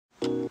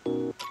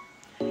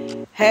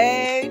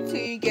Hey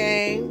T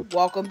gang,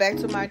 welcome back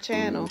to my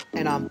channel,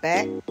 and I'm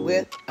back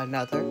with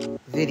another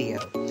video.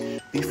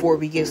 Before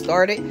we get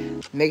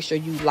started, make sure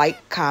you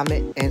like,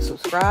 comment, and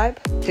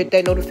subscribe. Hit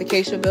that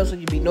notification bell so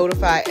you'll be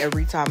notified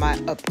every time I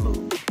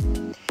upload.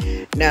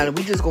 Now,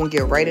 we just gonna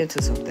get right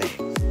into some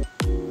things.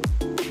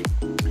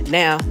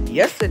 Now,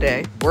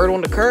 yesterday, word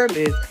on the curb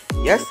is,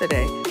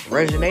 yesterday,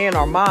 Reginae and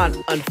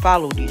Armon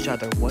unfollowed each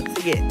other once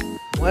again.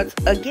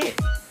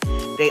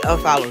 They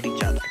unfollowed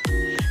each other.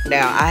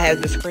 Now, I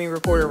have the screen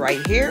recorder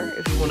right here.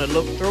 If you want to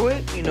look through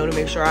it, to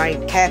make sure I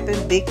ain't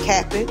capping, big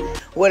capping,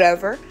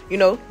 whatever.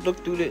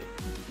 Look through the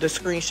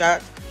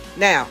screenshots.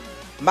 Now,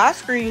 my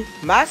screen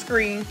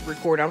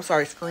recording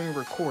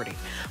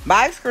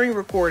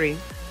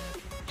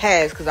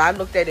has, because I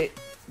looked at it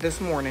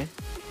this morning,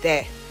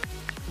 that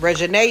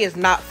Reginae is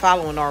not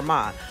following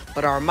Armon,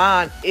 but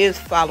Armon is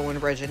following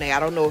Reginae.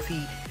 I don't know if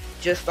he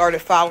just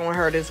started following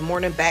her this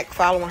morning, back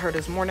following her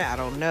this morning. I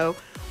don't know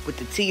what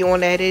the T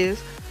on that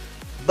is.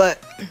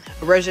 But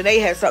Reginae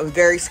had something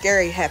very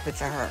scary happen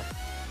to her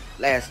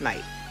last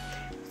night.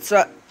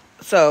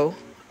 So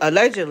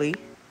allegedly,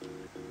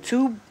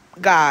 two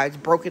guys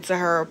broke into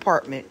her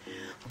apartment,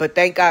 but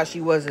thank God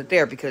she wasn't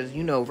there because,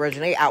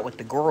 Reginae out with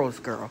the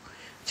girls,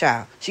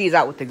 child. She's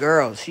out with the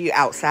girls. She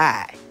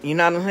outside. You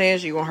know what I'm saying?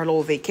 She on her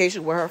little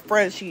vacation with her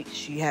friends.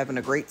 She having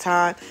a great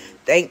time.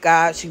 Thank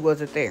God she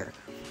wasn't there.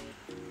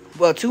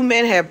 Well, two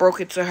men had broke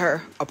into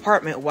her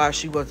apartment while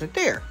she wasn't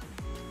there.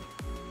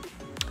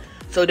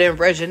 So then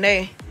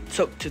Reginae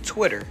took to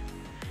Twitter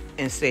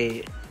and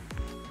said,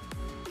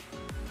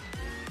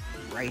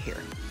 right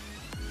here,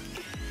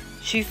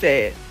 she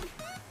said,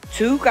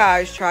 "Two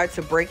guys tried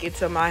to break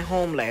into my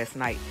home last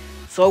night.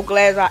 So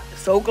glad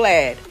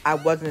I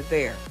wasn't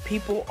there.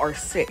 People are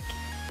sick.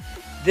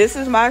 This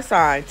is my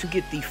sign to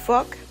get the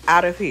fuck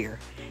out of here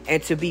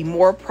and to be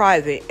more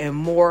private and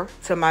more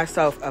to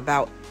myself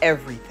about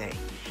everything."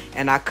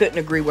 And I couldn't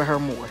agree with her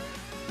more.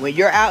 When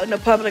you're out in the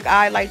public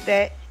eye like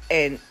that,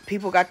 and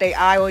people got their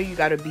eye on you,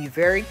 got to be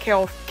very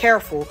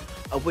careful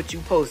of what you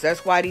post.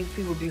 That's why these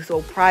people be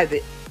so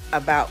private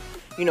about,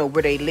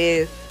 where they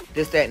live,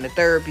 this, that, and the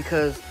third,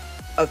 because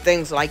of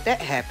things like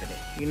that happening,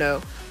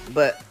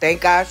 But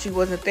thank God she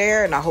wasn't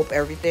there, and I hope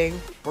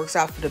everything works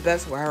out for the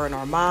best with her and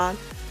Armon.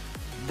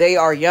 They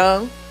are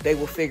young. They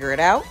will figure it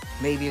out.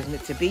 Maybe it's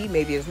meant to be,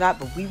 maybe it's not,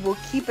 but we will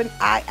keep an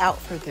eye out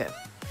for them.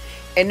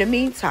 In the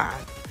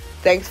meantime,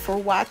 thanks for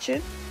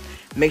watching.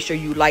 Make sure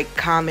you like,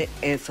 comment,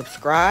 and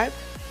subscribe.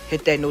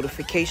 Hit that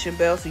notification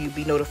bell so you'll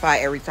be notified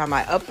every time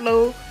I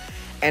upload.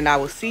 And I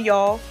will see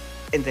y'all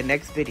in the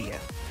next video.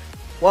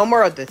 One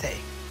more other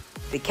thing.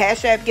 The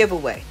Cash App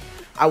giveaway.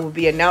 I will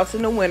be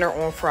announcing the winner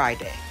on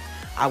Friday.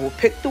 I will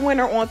pick the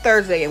winner on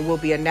Thursday and we'll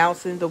be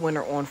announcing the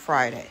winner on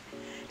Friday.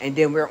 And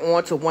then we're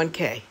on to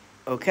 1K.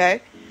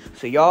 Okay?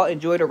 So y'all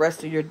enjoy the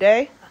rest of your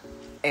day.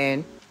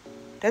 And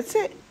that's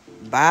it.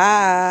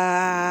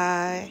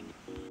 Bye.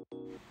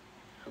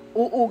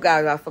 Ooh,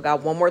 guys, I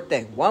forgot one more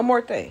thing.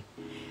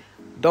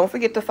 Don't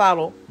forget to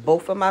follow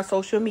both of my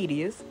social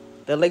medias.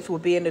 The links will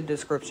be in the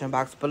description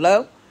box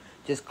below.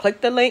 Just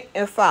click the link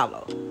and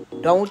follow.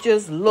 Don't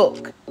just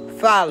look.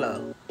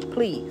 Follow.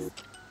 Please.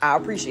 I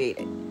appreciate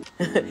it.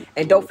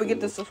 And don't forget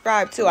to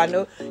subscribe too. I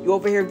know you're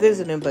over here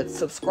visiting, but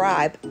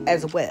subscribe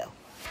as well.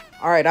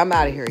 All right, I'm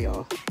out of here,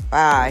 y'all.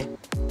 Bye.